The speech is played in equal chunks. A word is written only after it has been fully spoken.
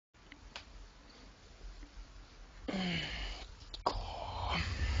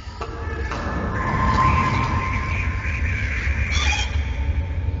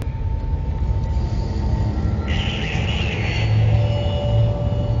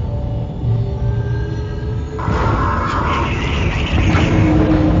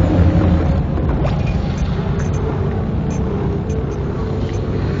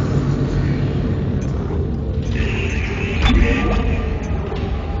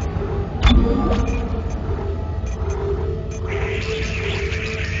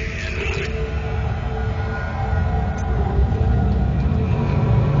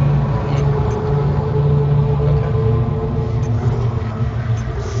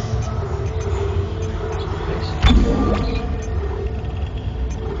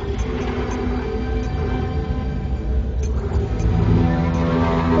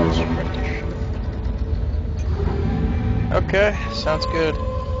sounds good. You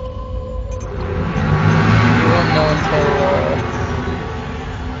won't know until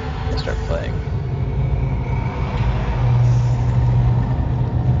I start playing.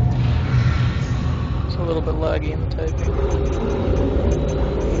 It's a little bit laggy in the typing.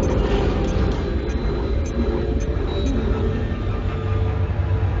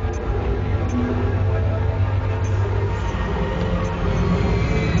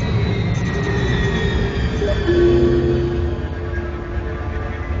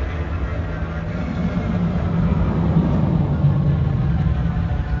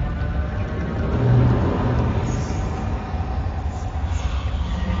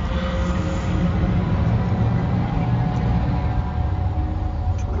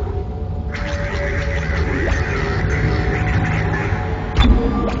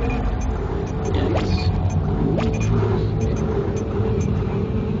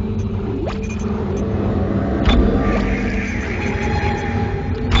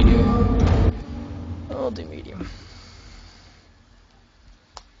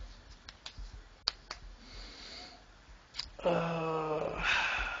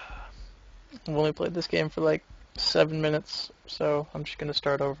 I've only played this game for like 7 minutes, so I'm just gonna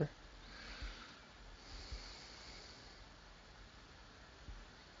start over.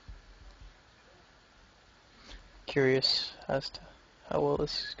 Curious as to how well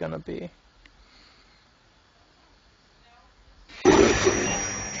this is gonna be.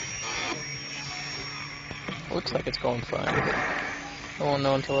 Looks like it's going fine, but I won't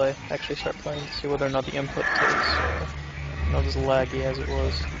know until I actually start playing to see whether or not the input takes not as laggy as it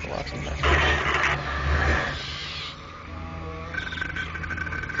was the last time I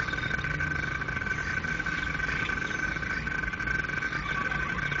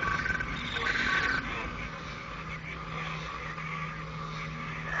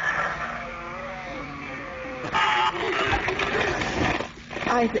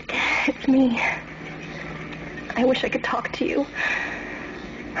Isaac, it's me. I wish I could talk to you.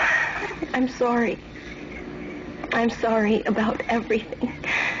 I'm sorry. I'm sorry about everything.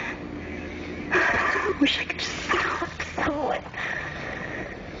 I wish I could just talk to someone.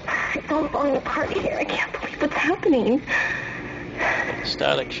 It's all falling apart here. I can't believe what's happening.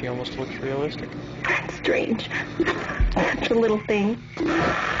 Static, she almost looks realistic. It's strange. Such a little thing.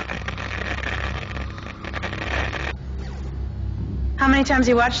 How many times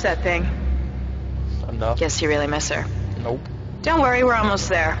you watched that thing? Enough. Guess you really miss her. Nope. Don't worry, we're almost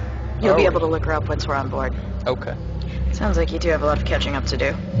there. You'll be Oh. able to look her up once we're on board. Okay. Sounds like you two have a lot of catching up to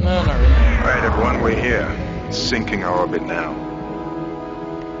do. No, not really. All right, everyone, we're here. Sinking our orbit now.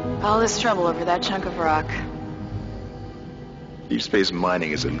 All this trouble over that chunk of rock. Deep space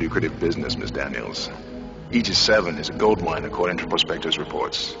mining is a lucrative business, Miss Daniels. Aegis 7 is a gold mine according to prospectors'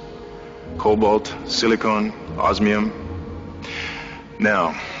 reports. Cobalt, silicon, osmium.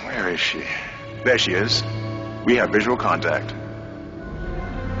 Now, where is she? There she is. We have visual contact.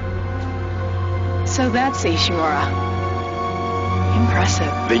 So that's Ishimura.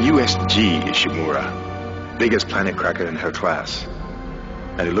 Impressive. The USG Ishimura. Biggest planet cracker in her class.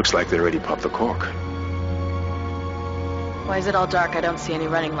 And it looks like they already popped the cork. Why is it all dark? I don't see any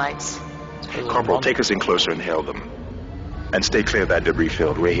running lights. Corporal, take us in closer and hail them. And stay clear of that debris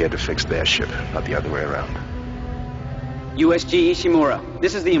field. We're here to fix their ship, not the other way around. USG Ishimura,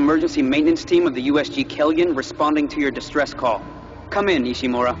 this is the emergency maintenance team of the USG Kellion responding to your distress call. Come in,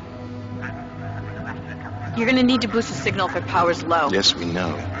 Ishimura. You're gonna need to boost the signal if it power's low. Yes, we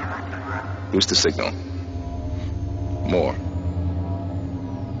know. Boost the signal. More.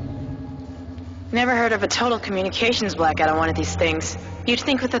 Never heard of a total communications blackout on one of these things. You'd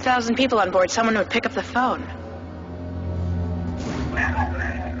think with 1,000 people on board, someone would pick up the phone.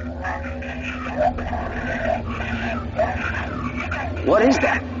 What is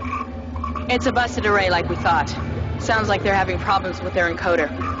that? It's a busted array like we thought. Sounds like they're having problems with their encoder.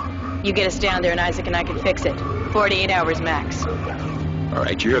 You get us down there and Isaac and I can fix it. 48 hours max. All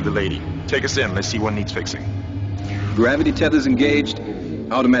right, you heard the lady. Take us in. Let's see what needs fixing. Gravity tethers engaged.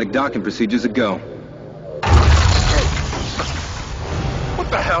 Automatic docking procedures a go.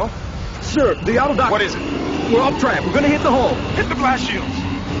 What the hell? Sir, the auto dock... What is it? We're off track. We're gonna hit the hull. Hit the blast shields.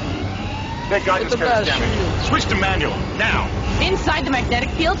 Their guidance carries damage. Switch to manual, now. Inside the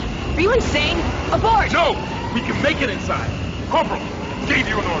magnetic field? Are you insane? Abort! No! We can make it inside. Corporal, gave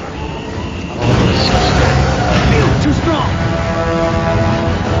you an order. Field's too strong.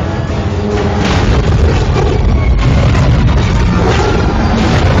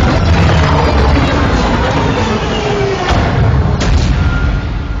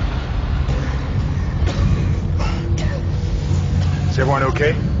 Is everyone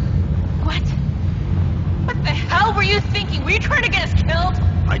okay? What? What the hell were you thinking? Were you trying to get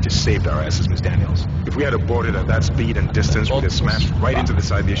just saved our asses, Miss Daniels. If we had aborted at that speed and distance, we'd have smashed right into the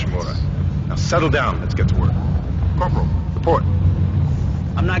side of the Ishimura. Now settle down. Let's get to work. Corporal, report.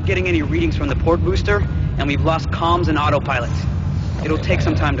 I'm not getting any readings from the port booster, and we've lost comms and autopilot. It'll take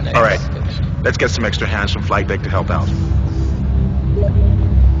some time to... All right. Let's get some extra hands from flight deck to help out.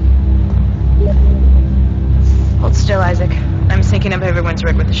 Hold still, Isaac. I'm syncing up everyone's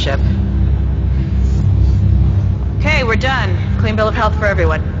rig with the ship. Okay, we're done. Clean bill of health for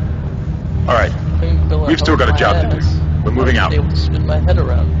everyone. All right. We've still got a job to do. We're moving out. I'm able to spin my head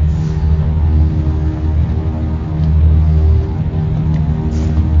around.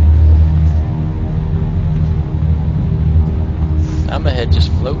 Now my head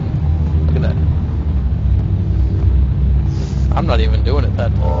just floating. Look at that. I'm not even doing it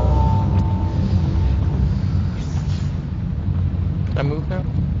that time. Can I move now?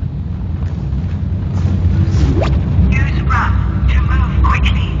 Use run to move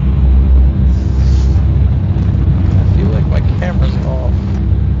quickly. I feel like my camera's off.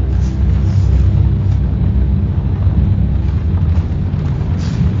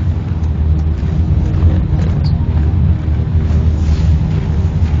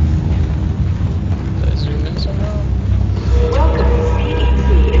 Did I zoom in somehow? Welcome,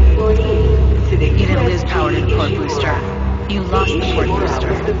 CDC employees, to the You didn't lose power to the port booster. You lost the port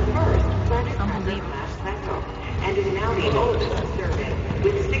booster. Unbelievable. And is now the oldest service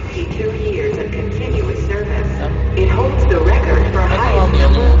with 62 years of continuous service. It holds the record for highest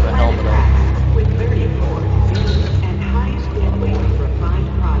number of planet tracks with 34 and highest net weight for refined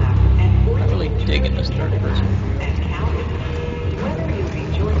product and 14 I'm really digging this third person. and counting. Whether you'll be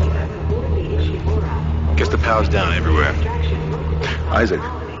joining us or the Ishimura, Guess the power's down everywhere. Isaac,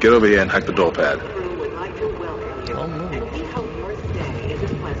 get over here and hack the door pad. crew would like to welcome you, I'll move. and we hope your stay is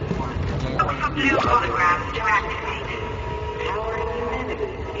a pleasant one. Blue holograms to activate. Powering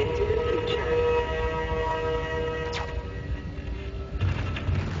humanity into the future.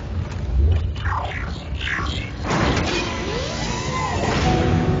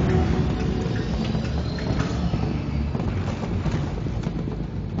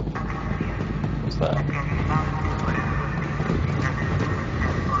 What's that?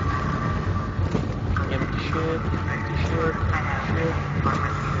 Empty ship, empty ship, ship.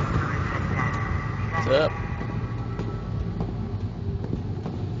 What's up?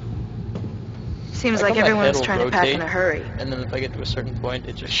 Seems I like thought my everyone's head trying will to pack in rotate, a hurry. And then if I get to a certain point,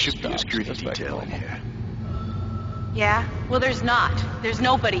 it just Should be a stops, security goes back to detail in normal. here. Yeah? Well, there's not. There's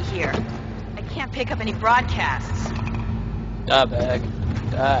nobody here. I can't pick up any broadcasts. Die, bag.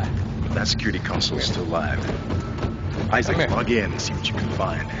 Die. That security console is still live. Isaac, Come here. log in and see what you can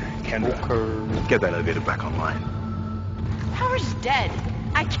find. Kendra, Okay. get that elevator back online. Power's dead.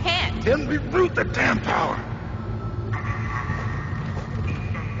 I can't. Then reroute the damn power.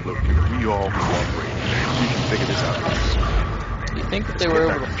 Look, if we all cooperate, we can figure this out. Do you think if they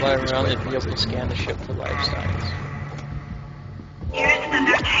were able to fly around, they'd be able to scan the ship for life signs? Use the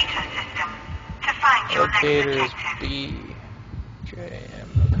locator system to find your next Locators objective. B, J, M.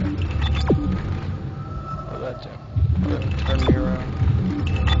 Okay. What does that do? That'll turn me around.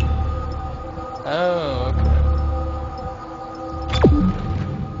 Oh, okay.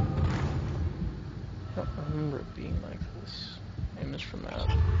 I don't remember it being like this. Image from that.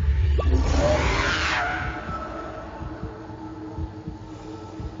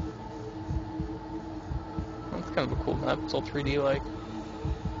 That's kind of a cool map. It's all 3D like.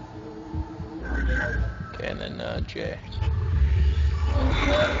 Okay, and then J.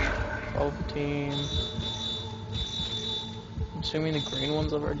 Follow the team. I'm assuming the green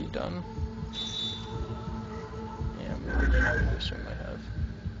ones I've already done. Yeah, I'm assuming I have.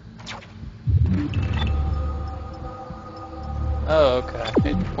 Oh, okay.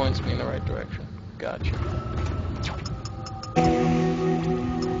 It points me in the right direction. Gotcha.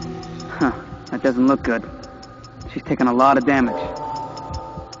 Huh. That doesn't look good. She's taken a lot of damage.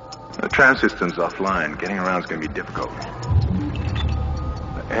 The tram system's offline. Getting around is going to be difficult.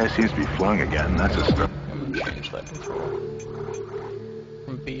 The air seems to be flowing again. That's a start. I'm gonna change that control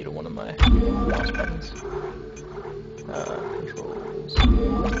from B to one of my mouse buttons. Controls.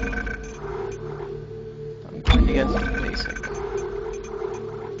 I'm going to get some basic.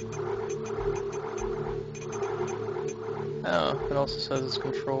 Oh, it also says it's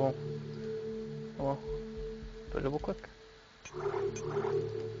control. Oh, well, do a double click.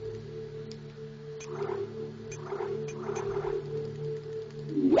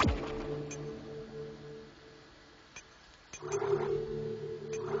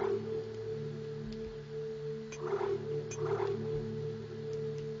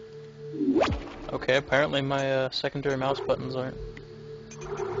 Okay, apparently my secondary mouse buttons aren't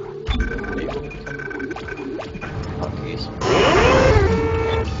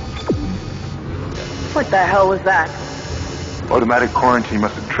the hell was that? Automatic quarantine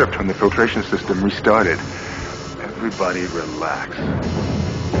must have tripped when the filtration system restarted. Everybody relax.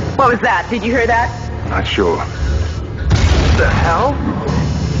 What was that? Did you hear that? Not sure. What the hell?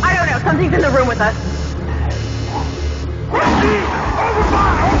 I don't know. Something's in the room with us.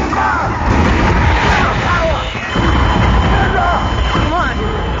 Come on.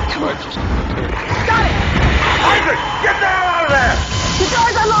 Got it! Isaac, get the hell out of there! The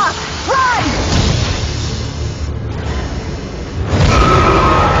doors are locked! Run!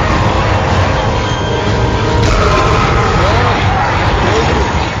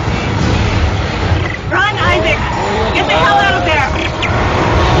 Run, Isaac! Get the hell out of there!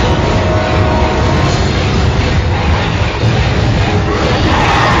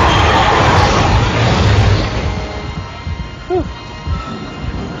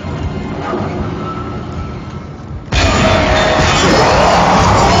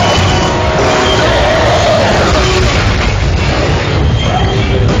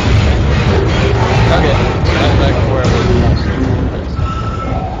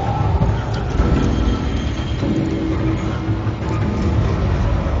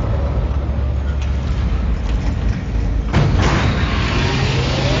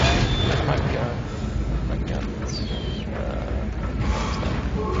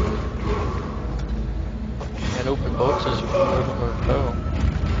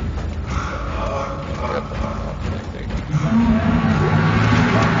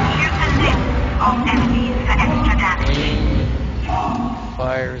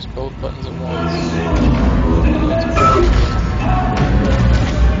 Fires both buttons at once.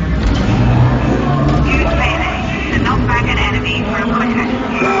 Use melee to knock back an enemy for a quicker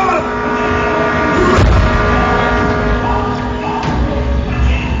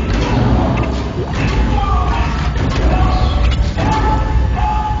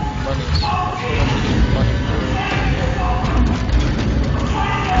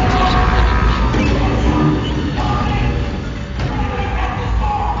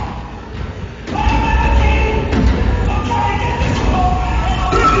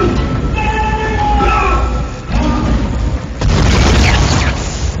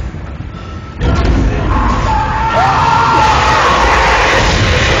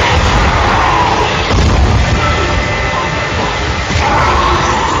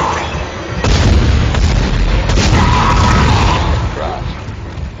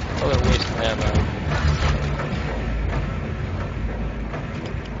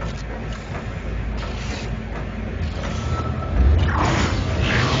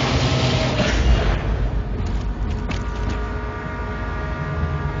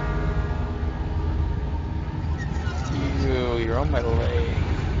on my leg.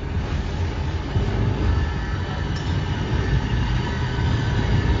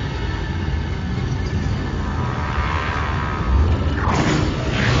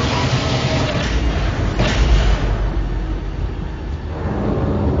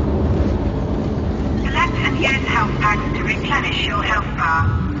 Select and use health packs to replenish your health bar.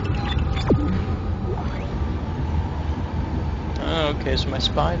 Okay, so my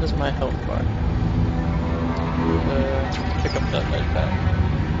spine is my health bar. Pick up that med pack.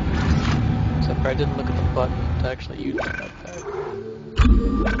 Except for I didn't look at the button to actually use the med pack.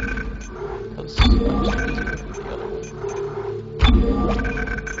 That's easy with the other one.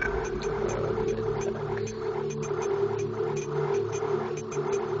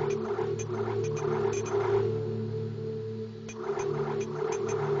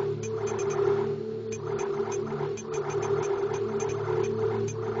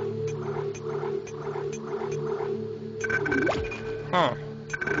 Huh.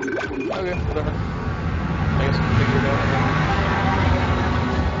 Okay, whatever. I guess we'll figure it out.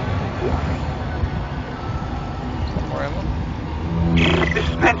 Some more ammo? This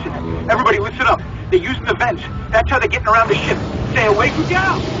is Benson. Everybody listen up. They're using the vents. That's how they're getting around the ship. Stay away from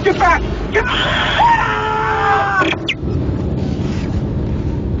down. Get back. Get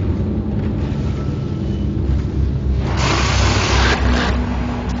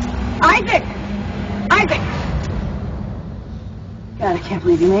Isaac! Isaac! God, I can't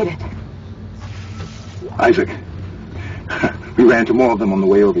believe you made it. Isaac, we ran into more of them on the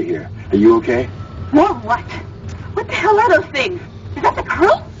way over here. Are you okay? More what? What the hell are those things? Is that the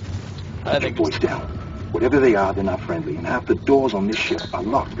crew? I think Voice down. Whatever they are, they're not friendly, and half the doors on this ship are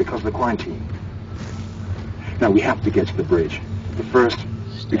locked because of the quarantine. Now, we have to get to the bridge. But first,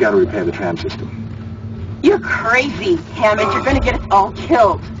 we gotta repair the tram system. You're crazy, Hammond. You're gonna get us all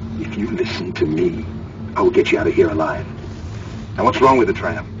killed. If you listen to me, I will get you out of here alive. Now, what's wrong with the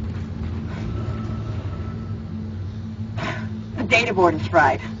tram? The data board is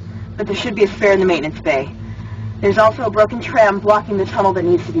fried. but there should be a spare in the maintenance bay. There's also a broken tram blocking the tunnel that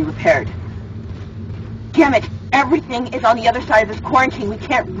needs to be repaired. Damn it! Everything is on the other side of this quarantine. We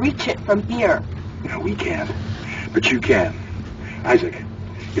can't reach it from here. No, we can't. But you can. Isaac,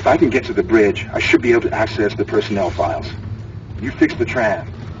 if I can get to the bridge, I should be able to access the personnel files. You fix the tram,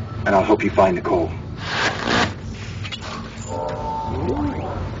 and I'll help you find Nicole. Use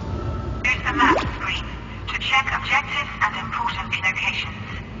the map screen to check objectives and important locations.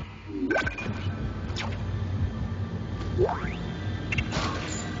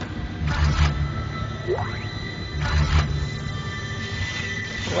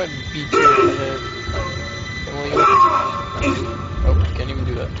 What beat you in the head? Oh, can't even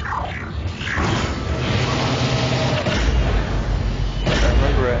do that. If I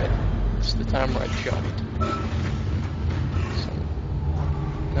remember right, it's the time where I jumped. So,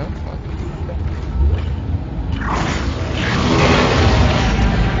 no? Okay.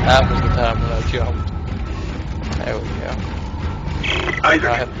 That was the time when I jumped. There we go.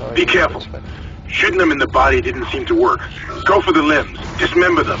 Isaac, be careful. Shooting them in the body didn't seem to work. Go for the limbs.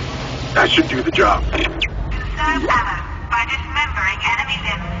 Dismember them. That should do the job. Conserve ammo by dismembering enemy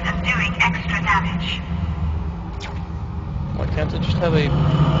limbs and doing extra damage. Why can't I just have a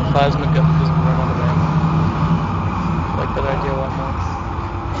plasma gun that doesn't run out of ammo? I like that idea a lot more.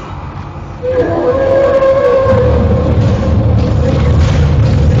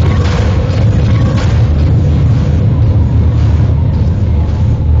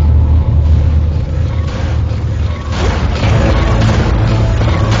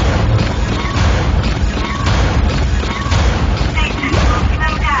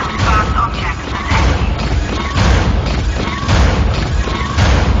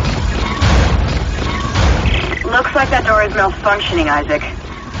 Looks like that door is malfunctioning, Isaac.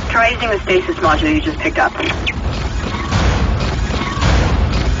 Try using the stasis module you just picked up.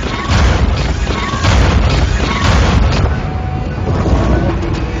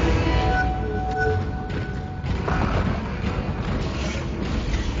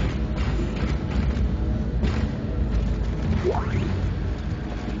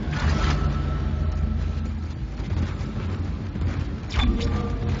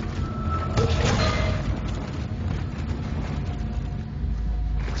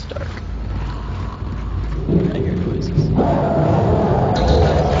 It's dark. I hear noises.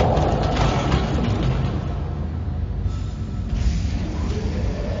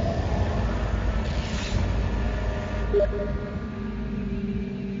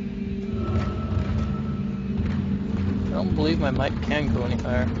 I don't believe my mic can go any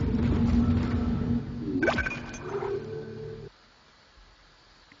higher.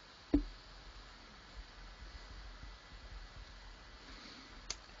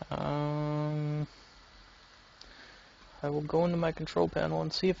 I will go into my control panel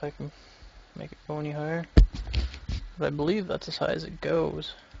and see if I can make it go any higher. But I believe that's as high as it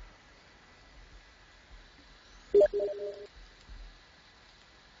goes.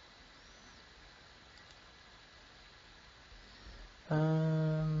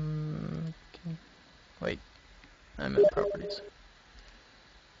 Wait, I'm in properties.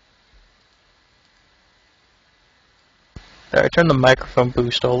 There, I turned the microphone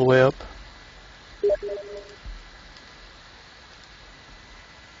boost all the way up.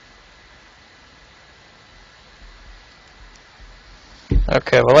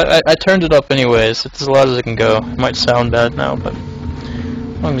 Okay, well I turned it up anyways. It's as loud as it can go. It might sound bad now, but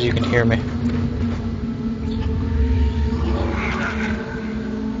as long as you can hear me.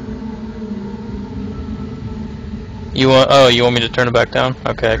 You want me to turn it back down?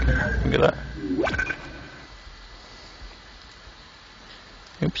 Okay, I can do that.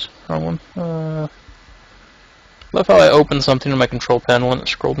 Oops, wrong one. Love how I opened something in my control panel and it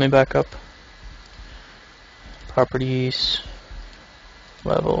scrolled me back up. Properties,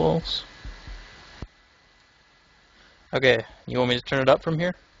 levels. Okay, you want me to turn it up from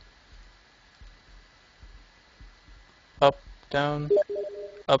here? Up, down,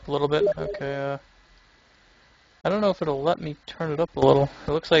 up a little bit. Okay. I don't know if it'll let me turn it up a little.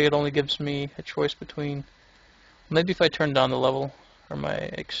 It looks like it only gives me a choice between. Maybe if I turn down the level or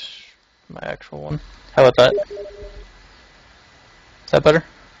my actual one. How about that? Is that better?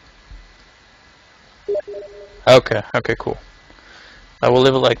 Okay. Okay. Cool. I will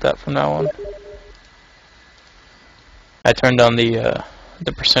leave it like that from now on. I turned on the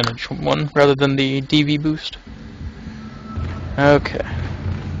percentage one rather than the DV boost. Okay.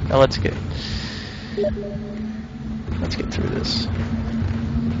 Now let's get through this.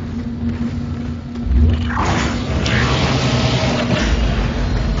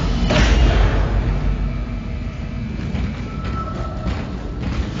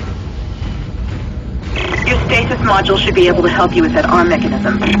 module should be able to help you with that arm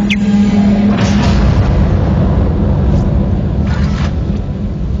mechanism.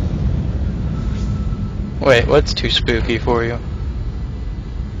 Wait, what's too spooky for you?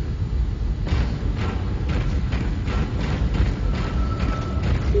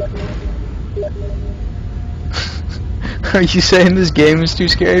 Are you saying this game is too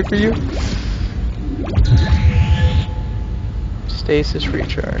scary for you? Stasis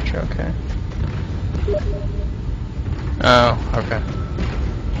recharge, okay. Oh, okay.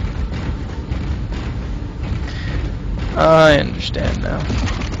 I understand now.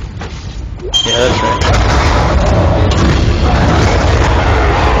 Yeah, that's right.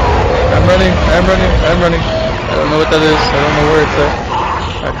 I'm running. I don't know what that is. I don't know where it's at.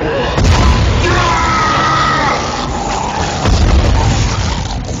 Okay.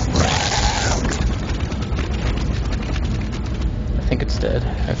 I think it's dead.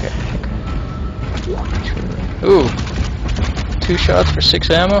 Okay. Ooh. 2 shots for 6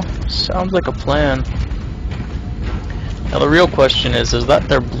 ammo? Sounds like a plan. Now the real question is that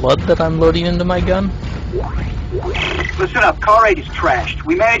their blood that I'm loading into my gun? Listen up, car 8 is trashed.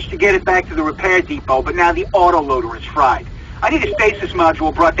 We managed to get it back to the repair depot, but now the autoloader is fried. I need a stasis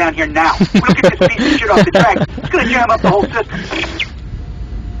module brought down here now. We don't get this piece of shit off the track, it's gonna jam up the whole system.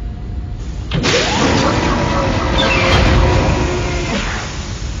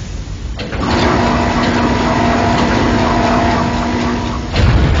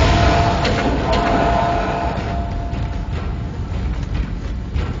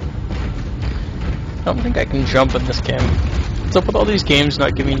 I don't think I can jump in this game. What's up with all these games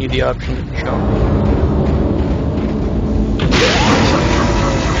not giving you the option to jump?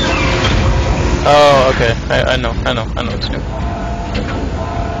 Oh, okay. I know what's new.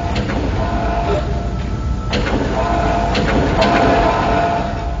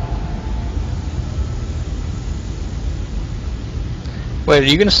 Wait, are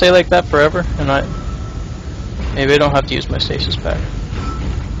you gonna stay like that forever? And maybe I don't have to use my stasis pack.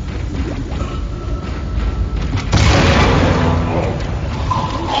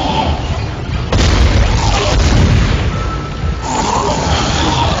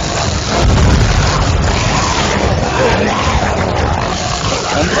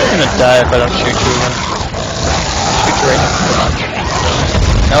 I'm gonna die if I don't shoot you again. Shoot you right now.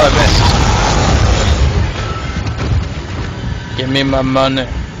 No, I missed. Give me my money.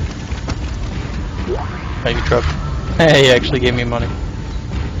 Thank you, truck. Hey, he actually gave me money.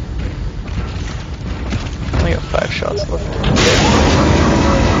 I only got 5 shots left.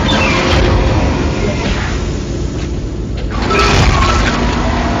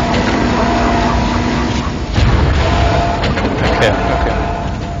 Okay.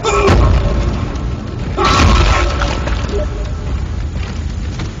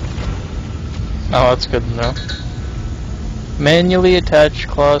 Oh, that's good to know. Manually attach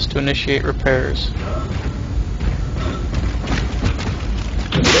claws to initiate repairs.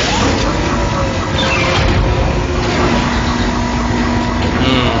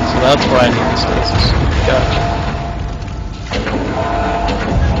 So that's why I need the stasis. Gotcha.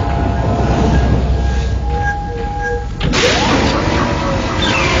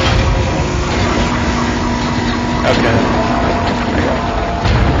 Okay.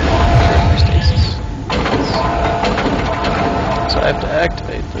 Stasis. So I have to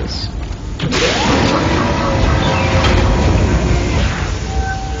activate this.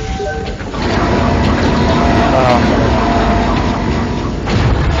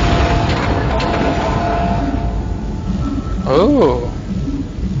 Oh.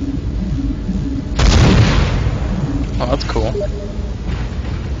 Oh, that's cool.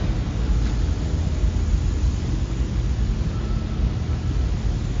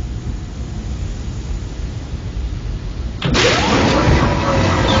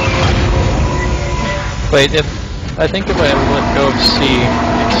 Wait, I think if I let go of C,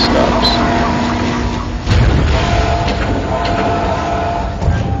 it stops.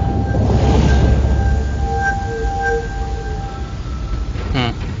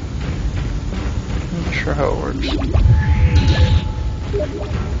 I'm not sure how it works.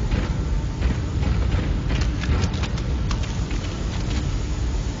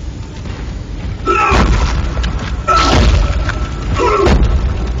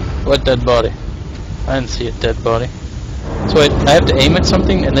 What dead body? I didn't see a dead body. So wait, I have to aim at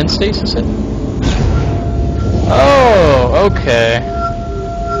something and then stasis it? Oh, okay.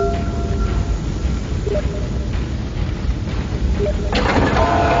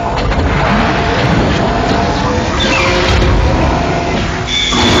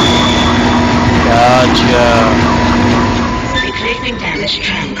 Gotcha. Replacing damaged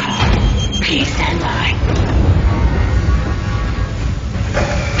tram car. Please stand by.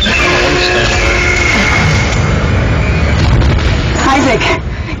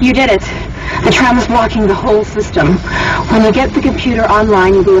 Isaac, you did it. The tram is blocking the whole system. When you get the computer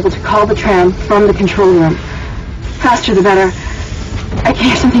online, you'll be able to call the tram from the control room. Faster the better. I can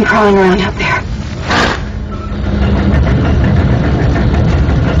hear something crawling around out there.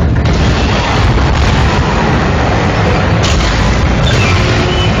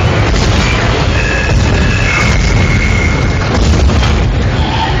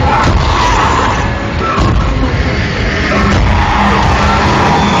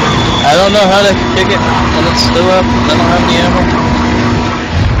 I don't know how to kick it when it's still up. I don't have any ammo.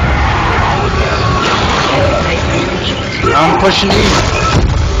 I'm pushing E.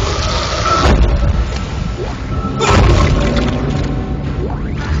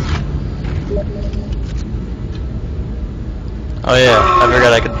 Oh yeah, I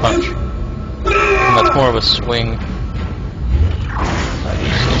forgot I could punch. And that's more of a swing. I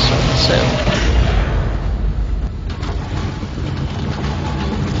usually sail.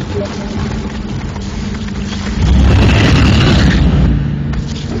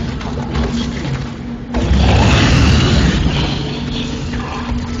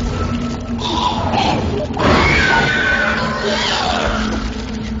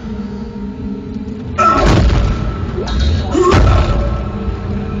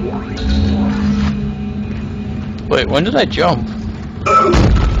 Wait, when did I jump?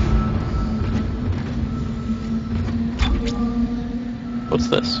 What's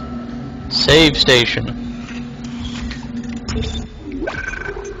this? Save station.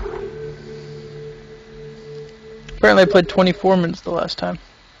 Apparently I played 24 minutes the last time.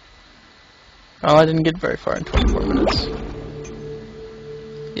 Oh, I didn't get very far in 24 minutes.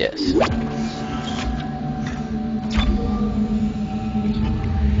 Yes.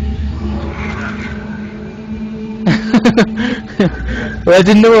 Well, I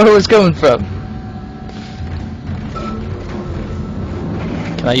didn't know where it was coming from.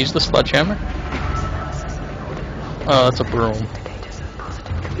 Can I use the sledgehammer? Oh, that's a broom.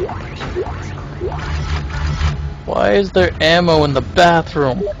 Why is there ammo in the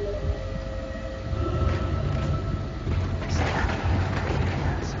bathroom?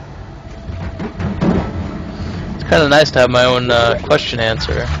 It's kind of nice to have my own question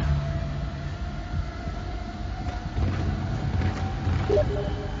answer.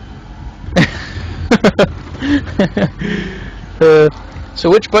 So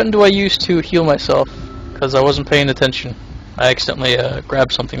which button do I use to heal myself? Because I wasn't paying attention. I accidentally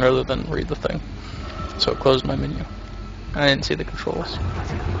grabbed something rather than read the thing. So it closed my menu. I didn't see the controls.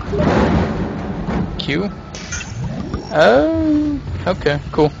 Q? Okay,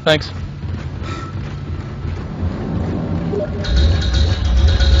 cool, thanks.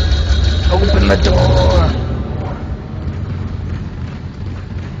 Open the door!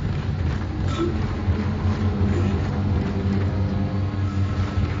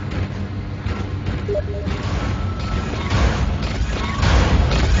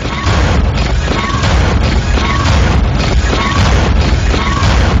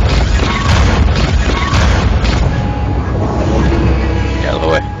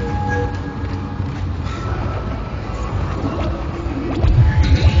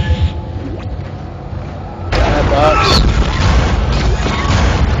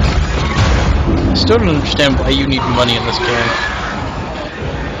 I still don't understand why you need money in this game.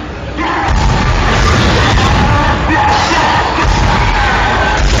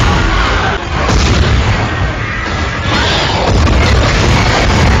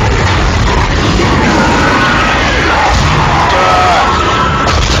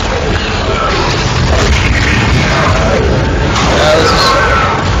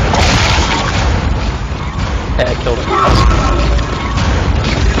 I killed him.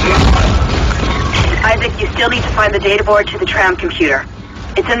 Isaac, you still need to find the data board to the tram computer.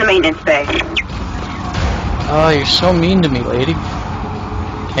 It's in the maintenance bay. Oh, you're so mean to me, lady.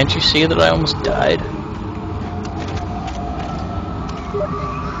 Can't you see that I almost died?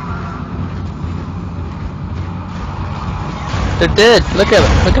 They're dead. Look at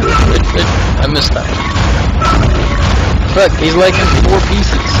them. Look at them. I missed that. Look, he's like in 4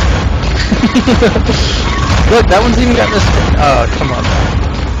 pieces. Look, that one's even got this. Oh, come on,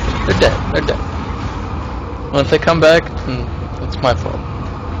 man. They're dead. They're dead. Well, if they come back, then it's my fault.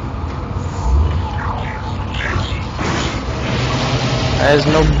 There's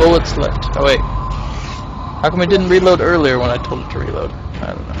no bullets left. Oh, wait. How come it didn't reload earlier when I told it to reload?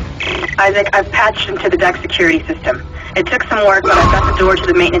 I don't know. Isaac, I've patched into the deck security system. It took some work, but I've got the door to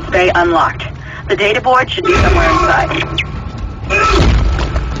the maintenance bay unlocked. The data board should be somewhere inside.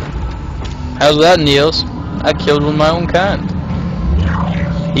 How's that, Niels? I killed with my own kind.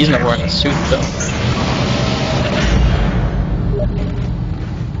 He's not wearing a suit, though.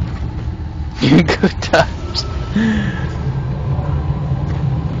 Good times.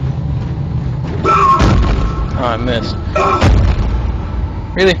 Oh, I missed.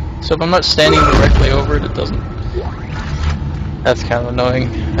 Really? So if I'm not standing directly over it, it doesn't... That's kind of annoying.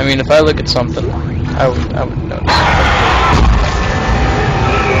 I mean, if I look at something, I would notice.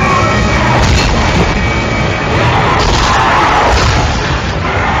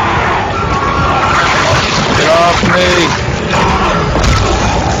 Get off me!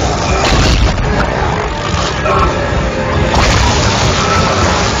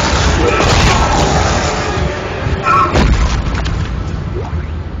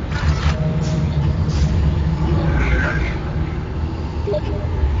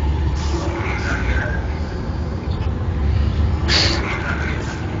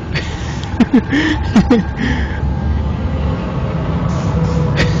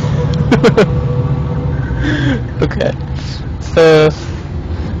 Okay.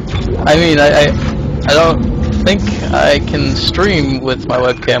 I mean, I don't think I can stream with my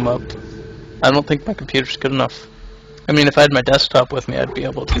webcam up. I don't think my computer's good enough. I mean, if I had my desktop with me, I'd be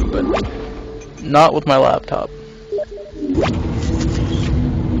able to, but not with my laptop.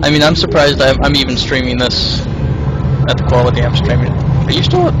 I mean, I'm surprised I'm even streaming this at the quality I'm streaming. Are you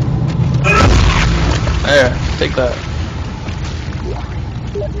still up? There, take that.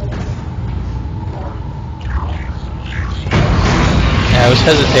 Yeah, I was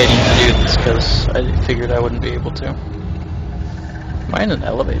hesitating to do this because I figured I wouldn't be able to. Am I in an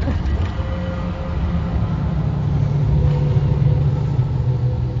elevator?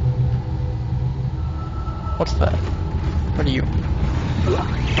 What's that? What are you?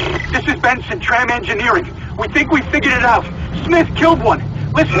 This is Benson, Tram Engineering. We think we figured it out. Smith killed one.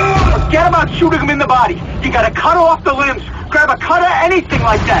 Listen, forget about shooting him in the body. You gotta cut off the limbs. Grab a cutter, anything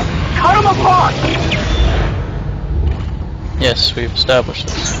like that. Cut him apart! Yes, we've established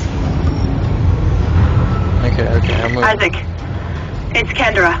this. Okay, I'm moving. Isaac, it's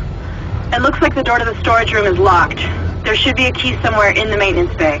Kendra. It looks like the door to the storage room is locked. There should be a key somewhere in the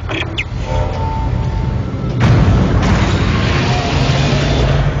maintenance bay.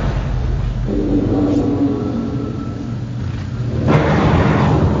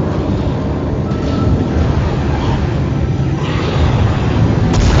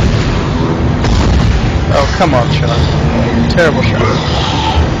 Oh, come on, Shawn. Terrible shot.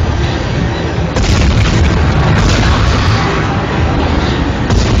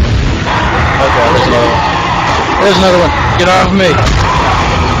 Okay, there's another one. There's another one. Get off of me.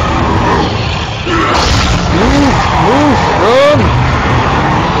 Move, run.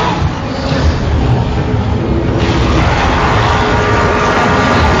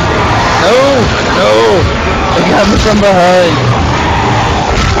 No, they got me from behind.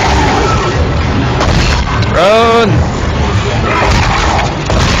 Run!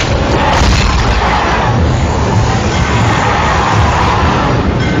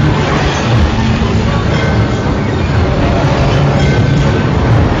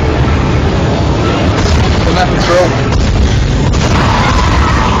 Come out and throw.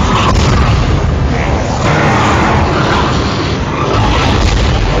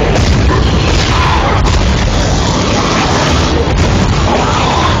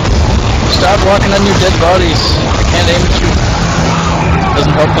 Stop walking on your dead bodies. I can't aim at you.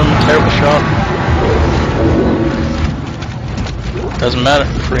 Doesn't help them. Terrible shot. Doesn't matter.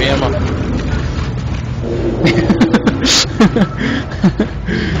 Free ammo.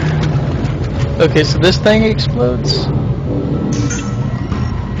 Okay, so this thing explodes? Is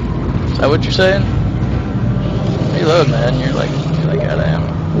that what you're saying? Reload, man. You're like out of ammo.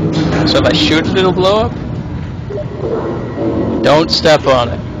 So if I shoot it, it'll blow up? Don't step on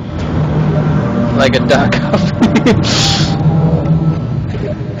it. Like a duck.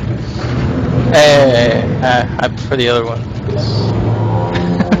 Hey, I prefer the other one.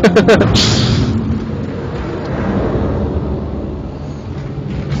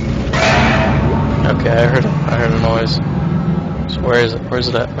 Okay, I heard a noise. So where is it? Where's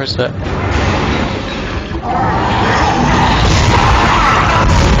it at? Where's that?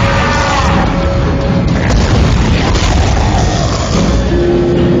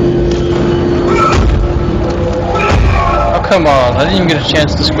 Come on, I didn't even get a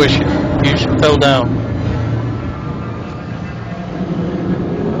chance to squish it. You just fell down.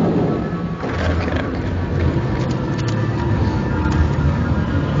 Okay.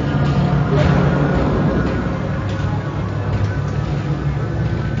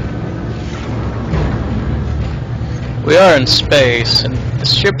 We are in space, and the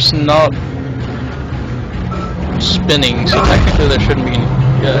ship's not spinning, so technically there shouldn't be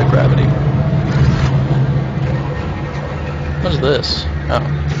any gravity. What is this? Oh.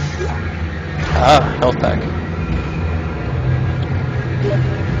 Ah, health pack.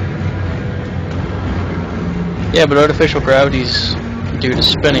 Yeah, but artificial gravity's due to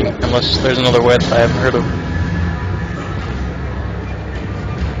spinning, unless there's another way that I haven't heard of.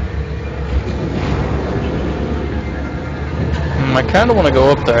 I kind of want to go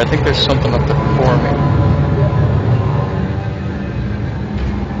up there. I think there's something up there for me.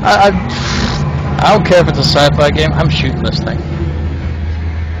 I don't care if it's a sci-fi game. I'm shooting this thing.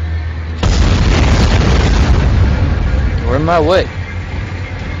 We're in my way.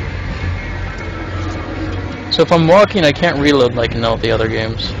 So if I'm walking, I can't reload like in all the other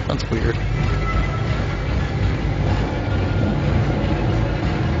games. That's weird.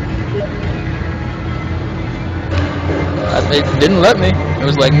 It didn't let me. It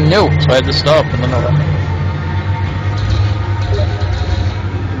was like, no. So I had to stop, and then it let me.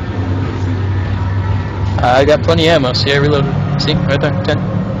 I got plenty of ammo. See, I reloaded. See, right there, 10.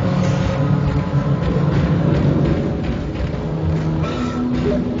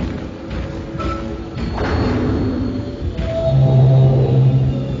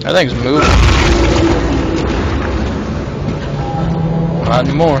 That thing's moving. Not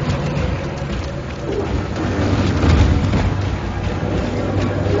anymore.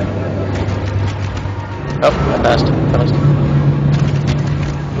 Oh, I passed it. I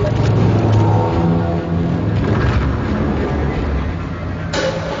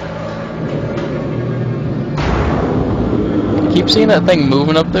keep seeing that thing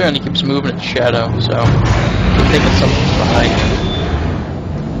moving up there, and it keeps moving its shadow, so I'm thinking something's behind it.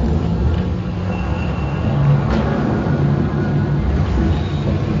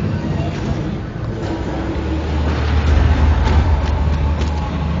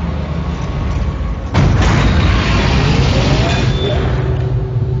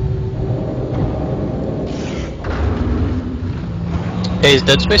 Hey, is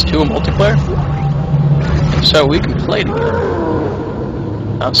Dead Space 2 a multiplayer? If so, we can play together.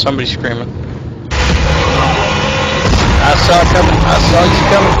 Oh, somebody's screaming. I saw it coming. I saw you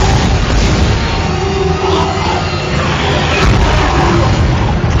coming.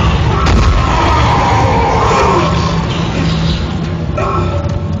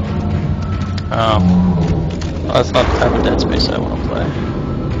 Oh. Well, that's not the type of Dead Space I want to play.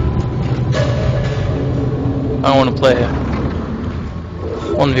 I want to play it.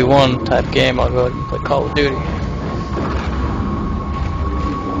 1v1 type game, I'll go ahead and play Call of Duty.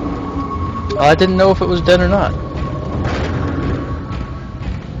 I didn't know if it was dead or not.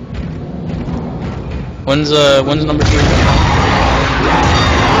 When's number 3?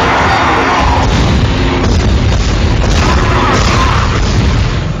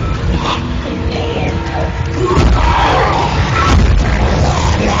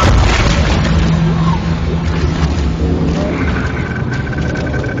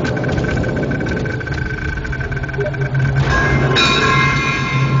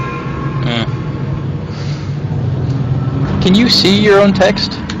 Can you see your own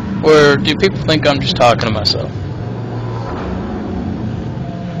text? Or do people think I'm just talking to myself?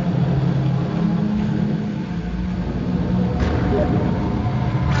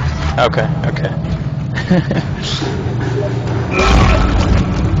 Okay.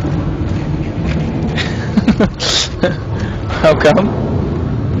 How come?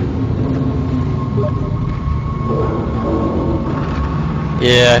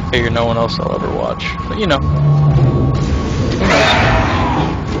 Yeah, I figure no one else will ever watch. But you know.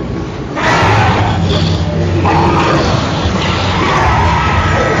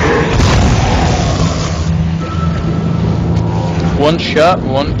 One shot,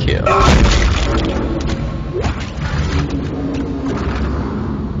 one kill.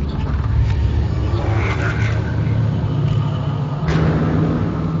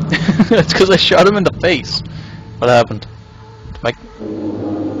 That's because I shot him in the face. What happened? Like,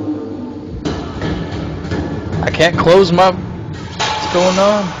 I can't close my... What's going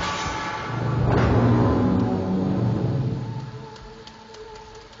on?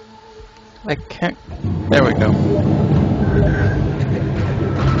 I can't... There we go.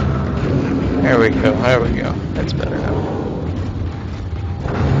 There we go. That's better now.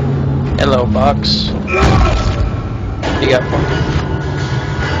 Hello, box. You got one.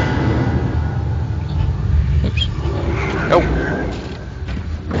 Oops. Nope.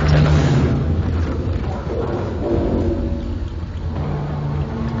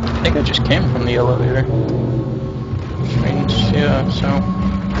 I think I just came from the elevator. Which means, yeah, so...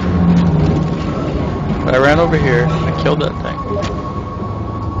 But I ran over here, I killed that thing.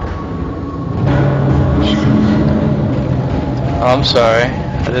 Oh, I'm sorry.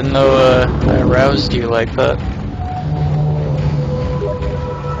 I didn't know I aroused you like that.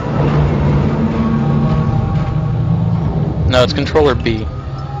 No, it's controller B.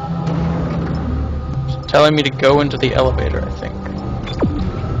 It's telling me to go into the elevator, I think.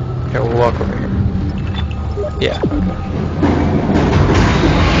 Here, we'll walk over here. Yeah, okay.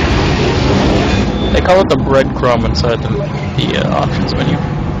 They call it the breadcrumb inside the options menu.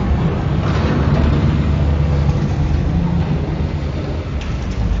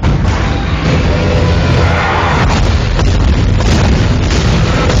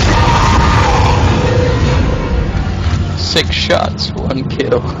 Six shots, 1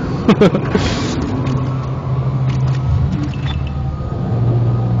 kill.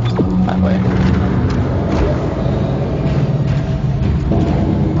 That way.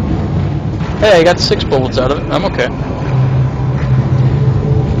 Hey, I got 6 bullets out of it. I'm okay.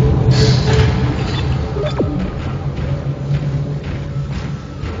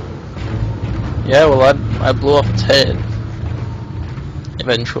 Yeah, well, I blew off its head.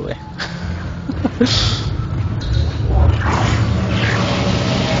 Eventually.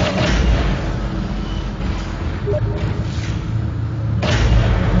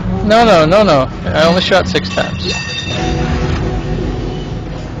 No. I only shot 6 times.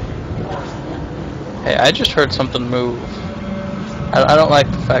 Hey, I just heard something move. I don't like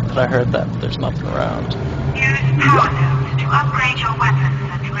the fact that I heard that, but there's nothing around. Use power nodes to upgrade your weapons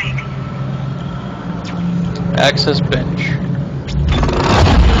and rig. Access bench.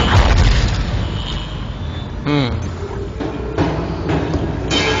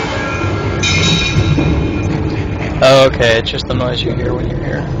 Oh, okay, it's just the noise you hear when you're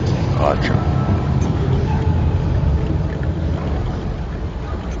here. Gotcha.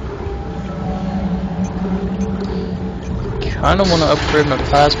 Kinda wanna upgrade my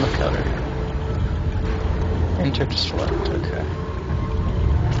plasma cutter. Enter to select, okay.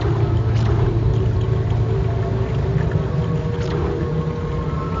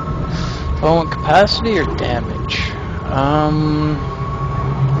 Do I want capacity or damage?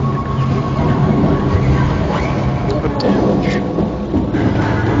 What damage?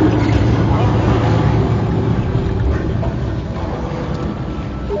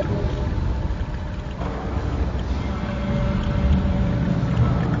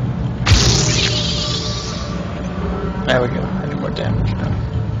 There we go. I need more damage now.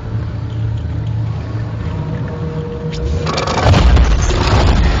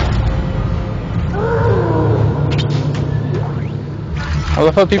 I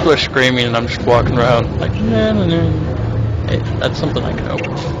love how people are screaming and I'm just walking around like, nah, nah, nah. Hey, that's something I can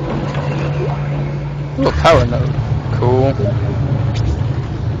open. Ooh, a power node. Cool.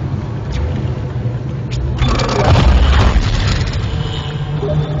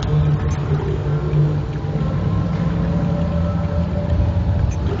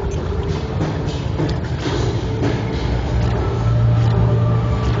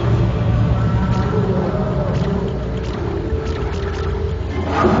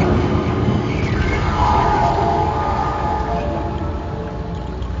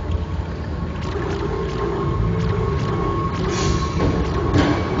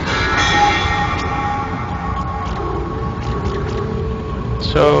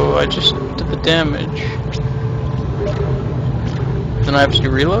 So I just did the damage. Then I have to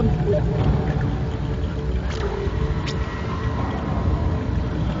reload?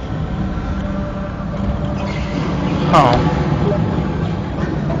 Huh.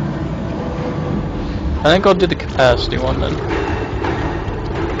 I think I'll do the capacity one then.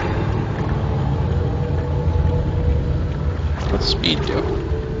 What's speed do?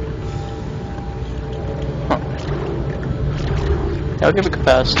 I'll give it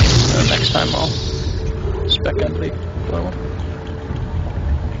capacity, next time I'll spec in the other one.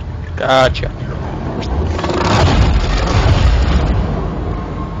 Gotcha.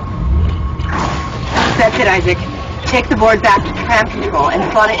 That's it, Isaac. Take the board back to tram control and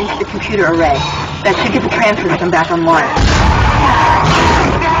slot it into the computer array. That should get the tram system back online.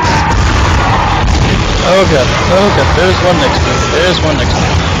 Oh god, there's one next to me,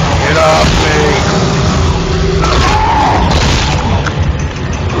 Get off me!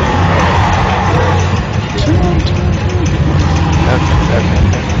 Okay.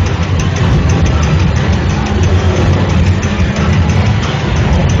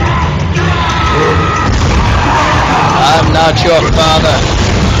 I'm not your father.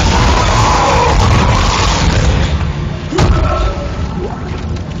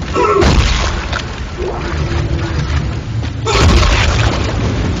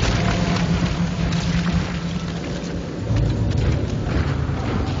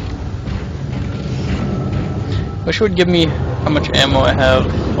 Wish it would give me how much ammo I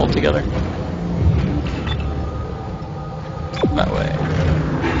have altogether. That way.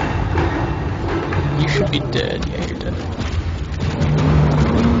 You should be dead. Yeah, you're dead.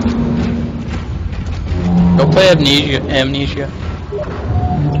 Go play Amnesia.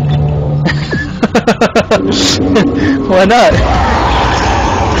 Why not?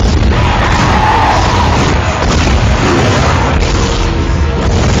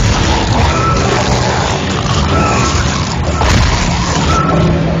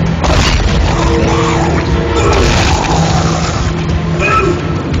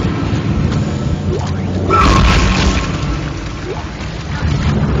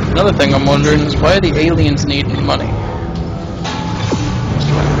 Another thing I'm wondering is why the aliens need money.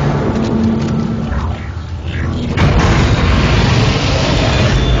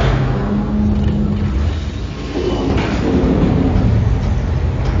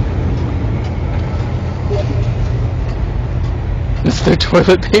 Is there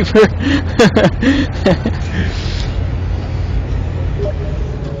toilet paper?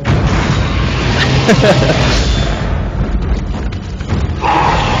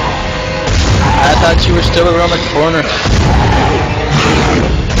 I thought you were still around the corner.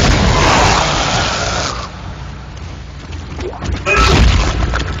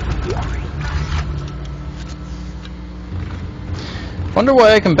 Wonder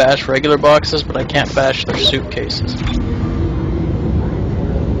why I can bash regular boxes, but I can't bash their suitcases.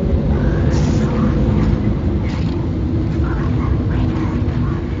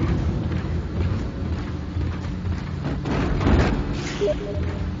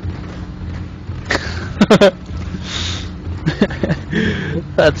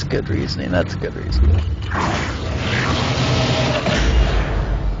 That's good reasoning, that's good reasoning.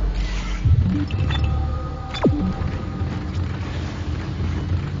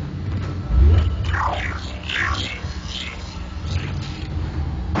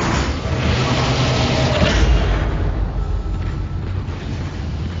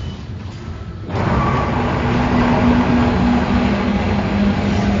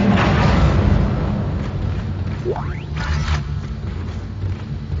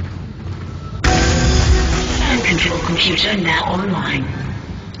 Computer now online.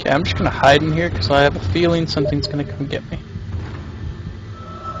 Okay, I'm just gonna hide in here because I have a feeling something's gonna come get me.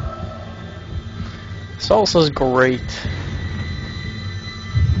 Salsa's great.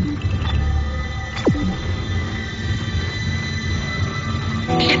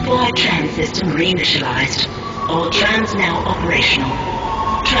 Shipwide tram system reinitialized. All trams now operational.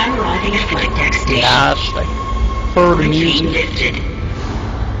 Tram arriving at flight deck station. Gosh, like heard music. Lifted.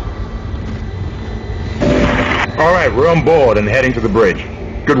 All right, we're on board and heading to the bridge.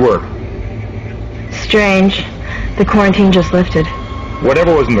 Good work. Strange. The quarantine just lifted.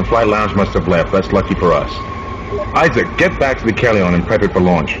 Whatever was in the flight lounge must have left. That's lucky for us. Isaac, get back to the Kellion and prep it for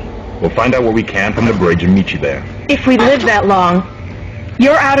launch. We'll find out what we can from the bridge and meet you there. If we live that long,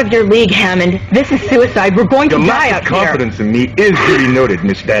 you're out of your league, Hammond. This is suicide. We're going to Your die lack up of confidence in me is duly noted,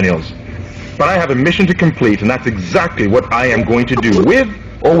 Miss Daniels. But I have a mission to complete, and that's exactly what I am going to do, with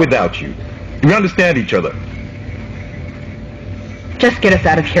or without you. Do we understand each other? Just get us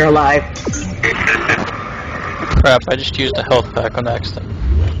out of here alive. Crap, I just used a health pack on accident.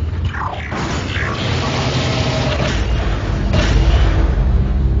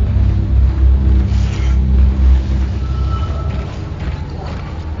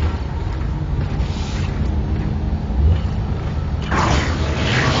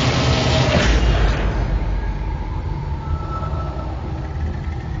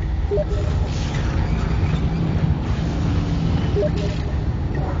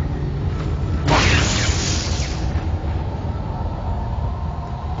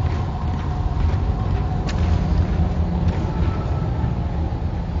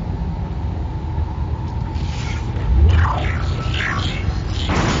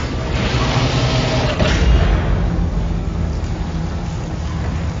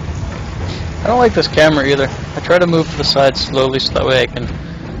 I don't like this camera either. I try to move to the side slowly so that way I can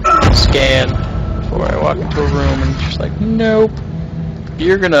scan before I walk into a room, and it's just like, nope.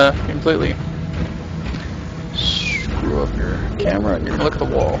 You're gonna completely screw up your camera and you're gonna look at the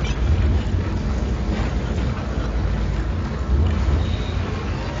wall.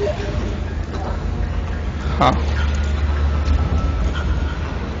 Huh.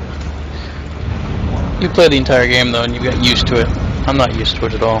 You play the entire game though and you've gotten used to it. I'm not used to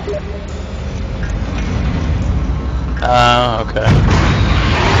it at all. Okay.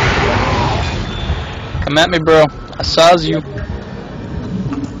 Come at me, bro. I saws you.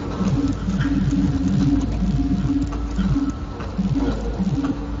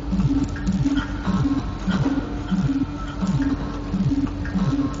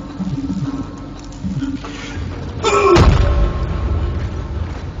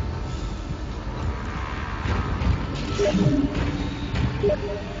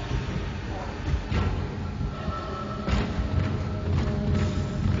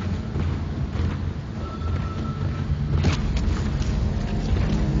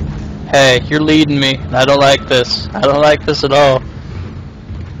 Hey, you're leading me. I don't like this. I don't like this at all.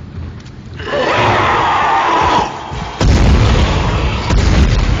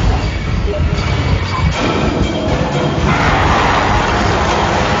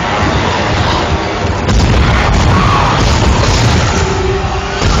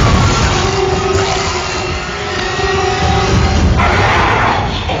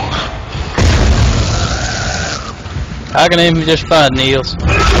 I can aim just fine, Niels.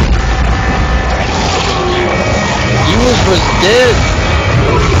 Yours was dead.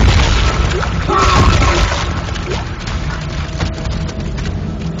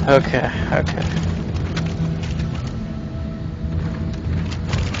 Okay.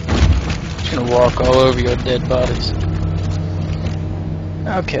 Just gonna walk all over your dead bodies.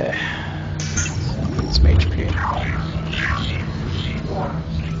 Okay. It's Major P.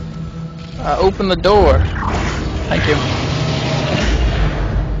 Open the door. Thank you.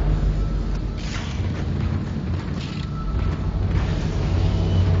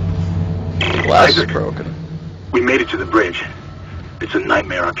 Glass is broken. We made it to the bridge. It's a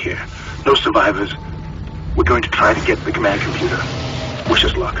nightmare up here. No survivors. We're going to try to get the command computer. Wish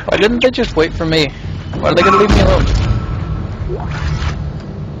us luck. Why didn't they just wait for me? Why are they gonna leave me alone?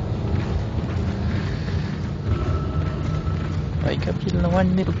 Wake up, you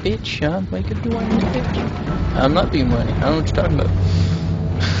one little bitch, Shawn. Wake up, you one little bitch. I'm not being whiny. I don't know what you're talking about.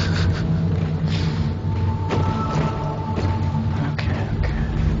 Okay.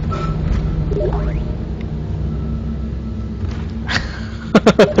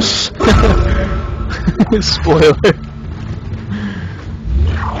 Spoiler.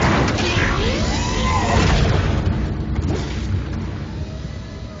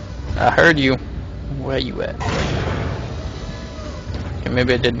 I heard you. Where you at? Okay,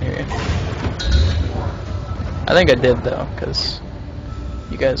 maybe I didn't hear you. I think I did though, because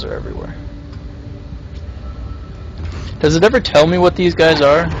you guys are everywhere. Does it ever tell me what these guys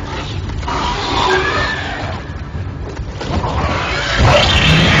are?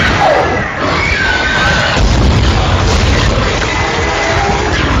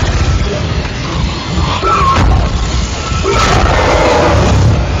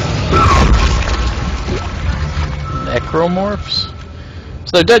 Necromorphs?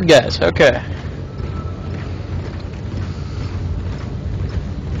 So they're dead guys, okay.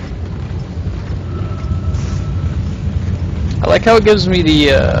 I like how it gives me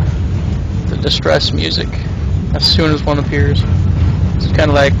the distress music as soon as one appears. It's kind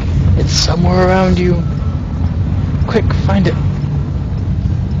of like, it's somewhere around you. Quick, find it.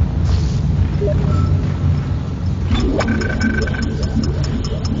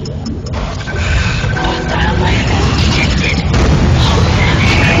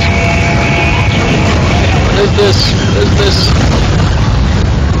 What is this? What is this?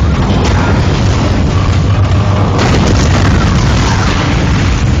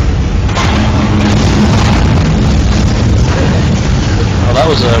 Well, that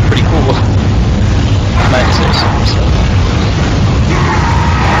was pretty cool. I might say so.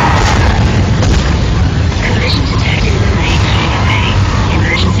 Collision detected in the main highway.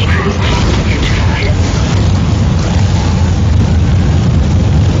 Emergency cruise line identified.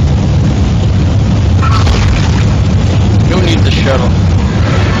 Who needs the shuttle?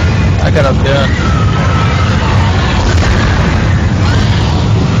 I got a gun.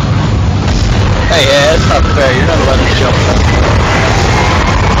 Hey, yeah, that's not fair. You're not allowed to jump.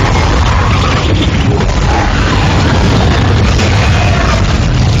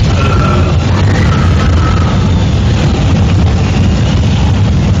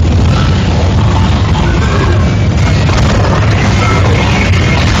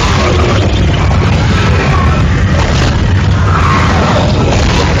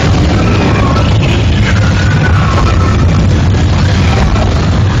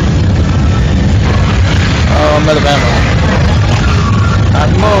 I'm out of ammo. Not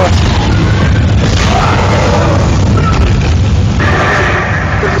more.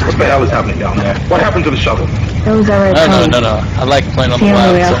 What the hell is happening down there? What happened to the shuttle? Those are our planes. No. I like playing on the The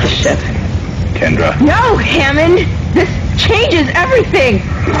only way wild off the side. ship. Kendra, No, Hammond! This changes everything!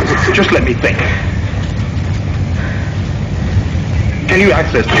 just let me think. Can you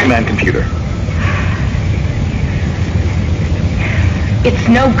access the command computer? It's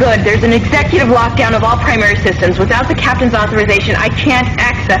no good. There's an executive lockdown of all primary systems. Without the captain's authorization, I can't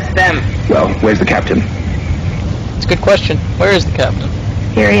access them. Well, where's the captain? It's a good question. Where is the captain?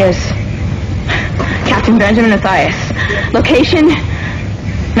 Here he is. Captain Benjamin Mathias. Location,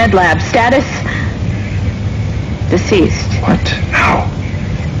 med lab. Status, deceased. What? How?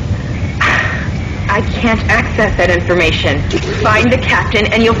 I can't access that information. Find the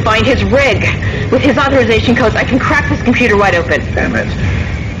captain and you'll find his rig. With his authorization codes, I can crack this computer wide open. Damn it.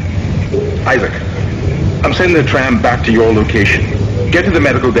 Isaac, I'm sending the tram back to your location. Get to the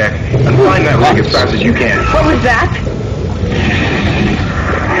medical deck and find that rig as fast as you can. What was that?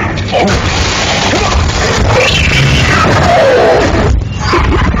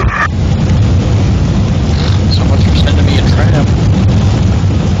 So much for sending me a tram.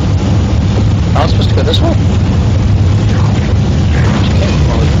 I was supposed to go this way?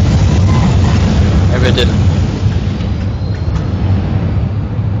 Maybe I didn't.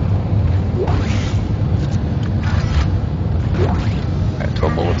 Alright,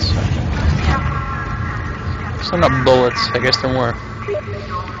 12 bullets. So not bullets, I guess there were.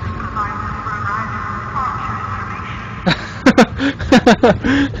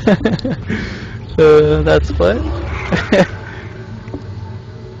 That's what?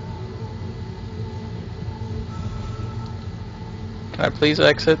 Can I please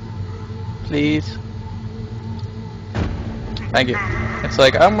exit? Please? Thank you. It's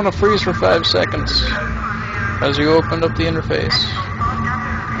like, I'm gonna freeze for 5 seconds as you opened up the interface.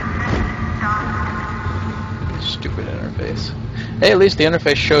 Stupid interface. Hey, at least the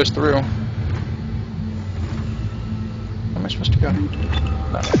interface shows through. Where am I supposed to go?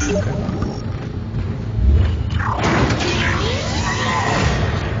 No, okay.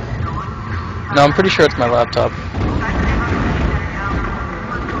 No, I'm pretty sure it's my laptop.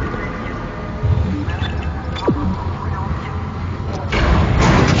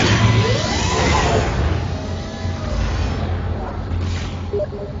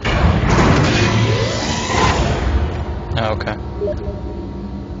 Okay.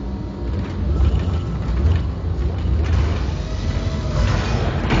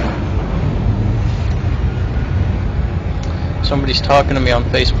 Somebody's talking to me on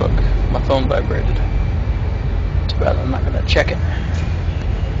Facebook. My phone vibrated. Too bad I'm not gonna check it.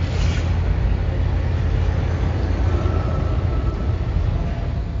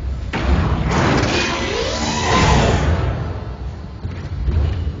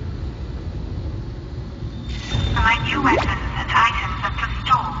 Buy new weapons and items at the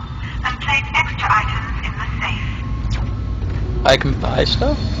store, and place extra items in the safe. I can buy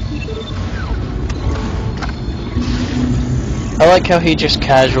stuff? I like how he just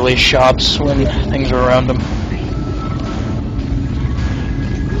casually shops when things are around him.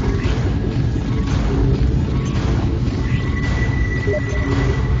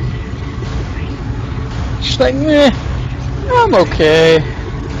 Just like, meh, I'm okay.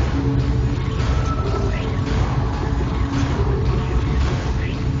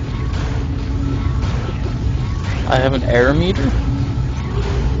 I have an air meter?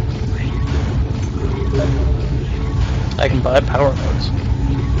 I can buy power modes.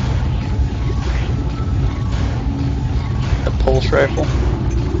 A pulse rifle.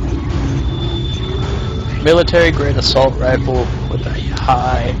 Military grade assault rifle with a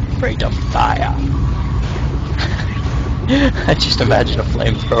high rate of fire. I just imagine a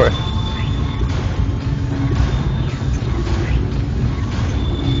flamethrower.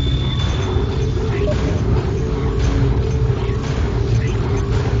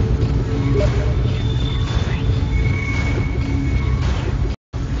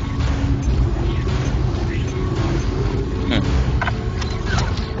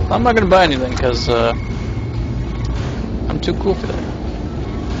 I'm not gonna buy anything because I'm too cool for that.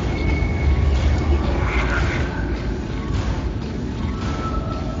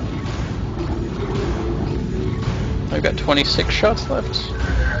 I've got 26 shots left.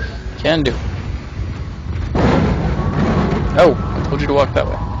 Can do. Oh, I told you to walk that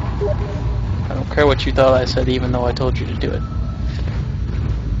way. I don't care what you thought I said, even though I told you to do it.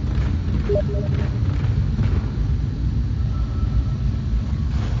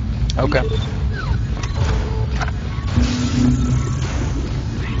 Okay.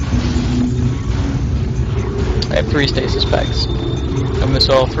 I have 3 stasis packs. I miss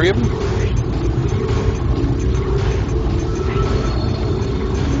all 3 of them.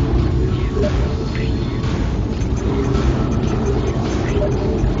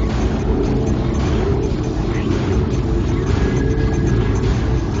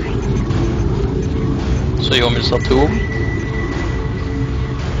 So you want me to sell 2 of them?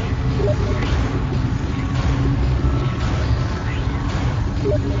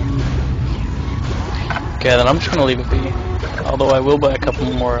 Okay, then I'm just gonna leave it be. Although I will buy a couple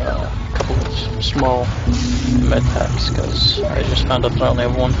more, couple of small med packs, because I just found out that I only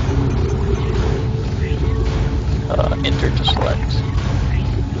have 1. Enter to select.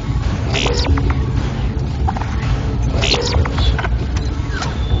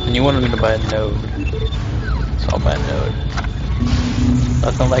 And you wanted me to buy a node. It's all by node.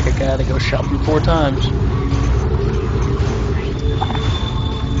 Nothing like a guy to go shopping 4 times.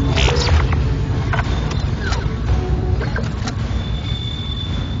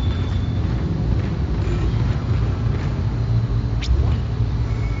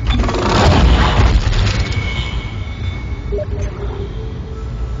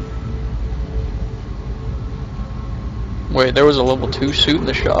 Wait, there was a level 2 suit in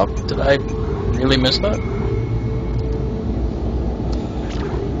the shop? Did I really miss that?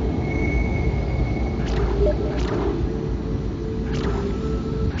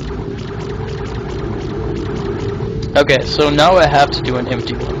 Okay, so now I have to do an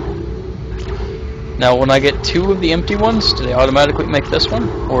empty one. Now when I get 2 of the empty ones, do they automatically make this one?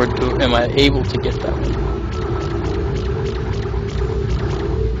 Or am I able to get that one?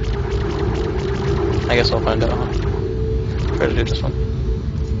 I guess I'll find out, huh? Try to do this one.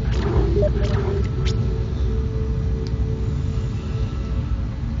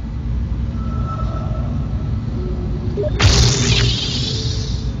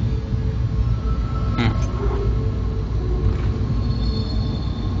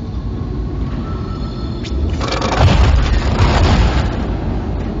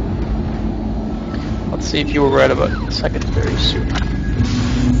 Let's see if you were right about the secondary suit.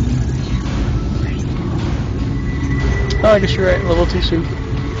 Oh, I guess you're right. Level 2 suit.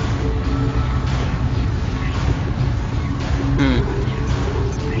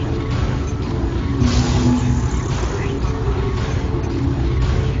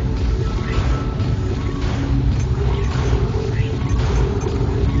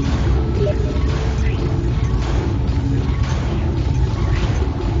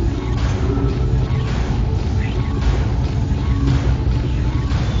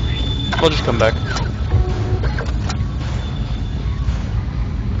 We'll just come back.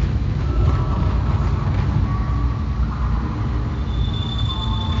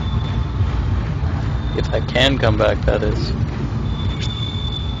 If I can come back, that is.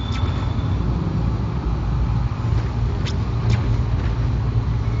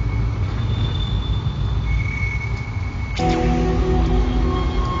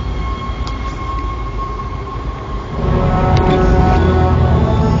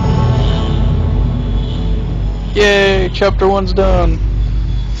 Yay! Chapter 1's done.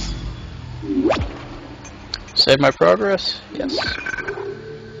 Save my progress? Yes.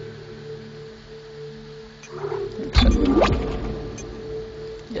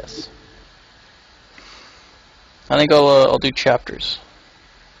 Yes. I think I'll do chapters.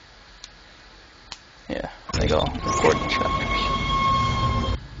 Yeah, I think I'll record the chapters.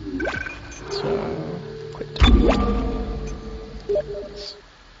 So, quit.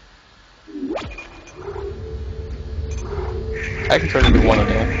 I can try to do one a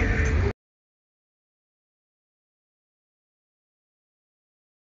day.